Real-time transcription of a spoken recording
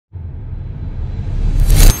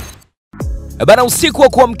Bana, usiku wa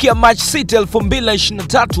kuamkia March 6,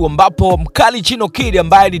 2023 ambapo mkali Chino Kid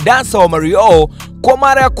ambaye ni dansa wa Mario kwa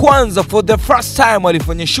mara ya kwanza for the first time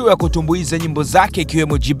alifanya show ya kutumbuiza nyimbo zake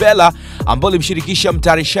ikiwemo Gibela ambayo ilimshirikisha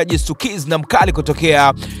mtayarishaji Stukiz na mkali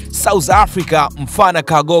kutokea South Africa Mfana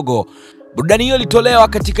Kagogo. Burudani hiyo ilitolewa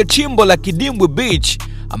katika chimbo la Kidimbwi Beach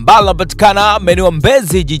ambalo linapatikana maeneo ya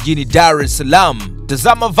Mbezi jijini Dar es Salaam.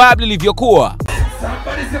 Tazama vibe lilivyokuwa.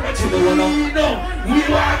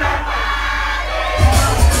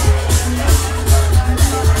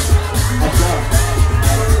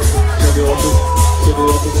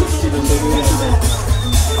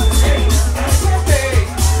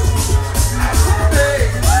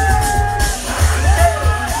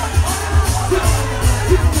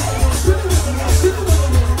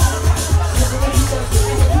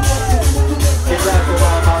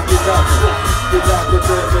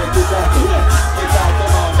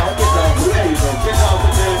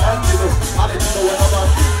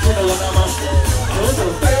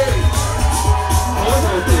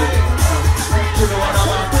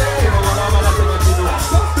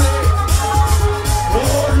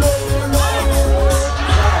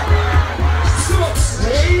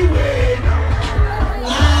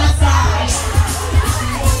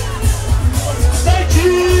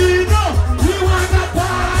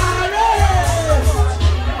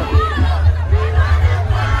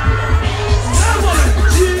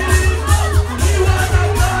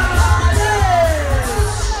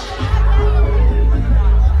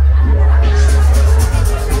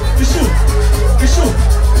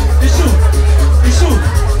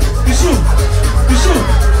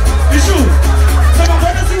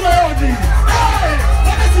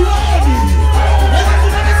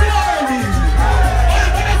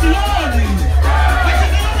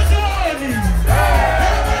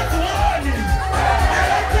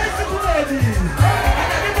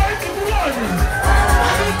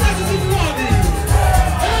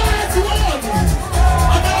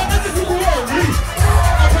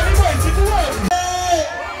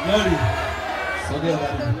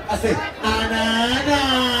 I said, Anana,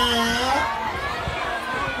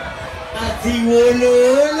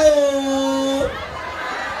 Atiwololo.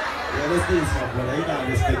 Yeah, let's do this, my brother. You don't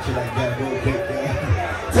respect you like that, real quick,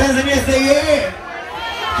 yeah. Tanzania say yeah.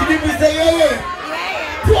 Kidimbwi say yeah.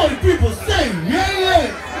 Party people say yeah.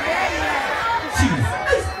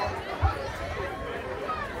 Jesus.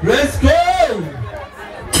 Let's go.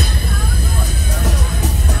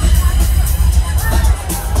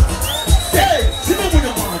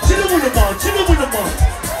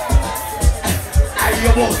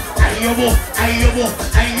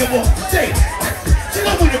 Ayyobo, say,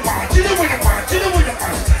 Chino with the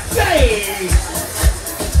bar, say,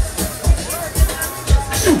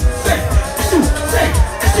 shoot.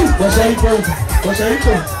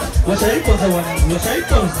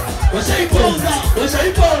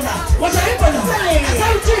 What's your pose?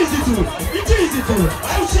 How cheesy too? It's easy too.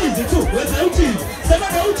 How cheesy too? What's how cheesy?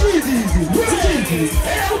 Somebody how cheesy is it? What's cheesy?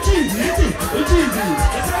 Hey, how cheesy is it? How cheesy?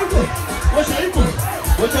 That's how good. What's your pose?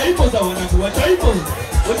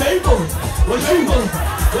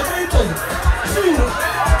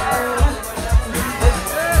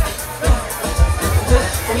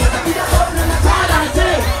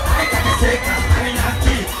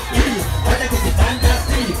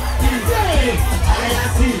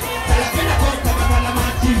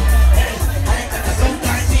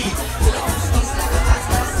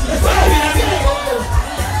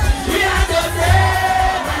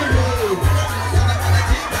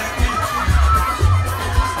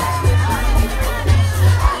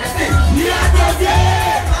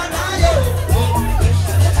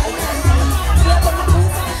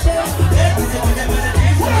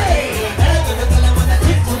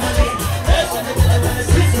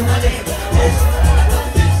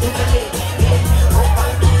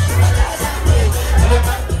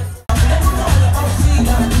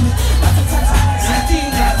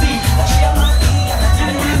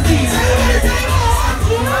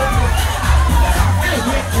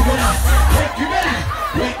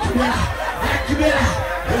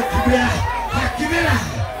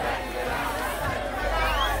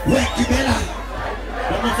 Gibela.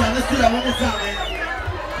 One more time, let's do that one more time, man.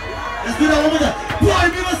 Let's do that one more time. Party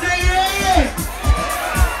people say yeah!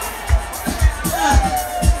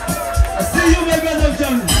 I see you, my brother,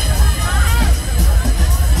 John.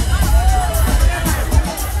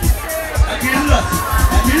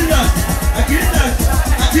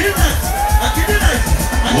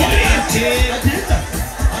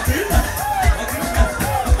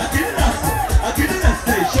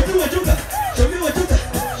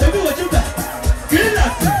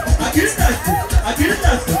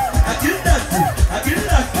 I get that.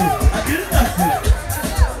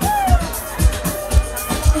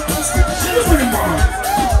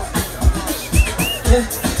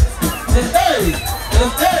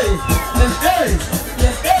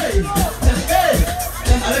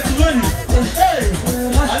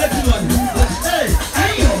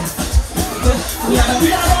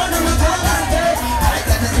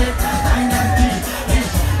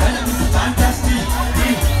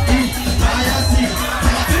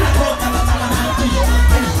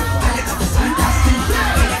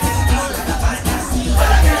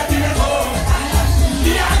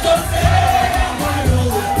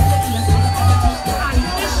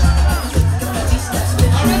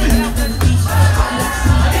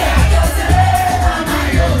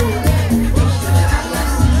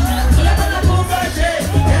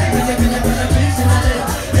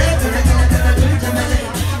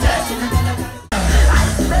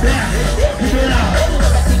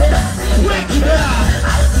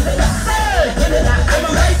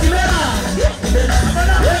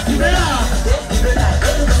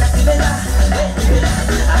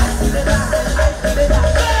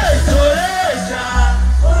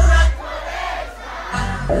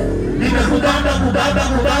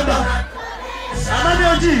 Kubamba. Amani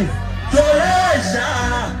oji. Choresha.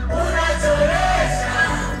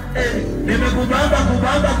 Nimekubamba.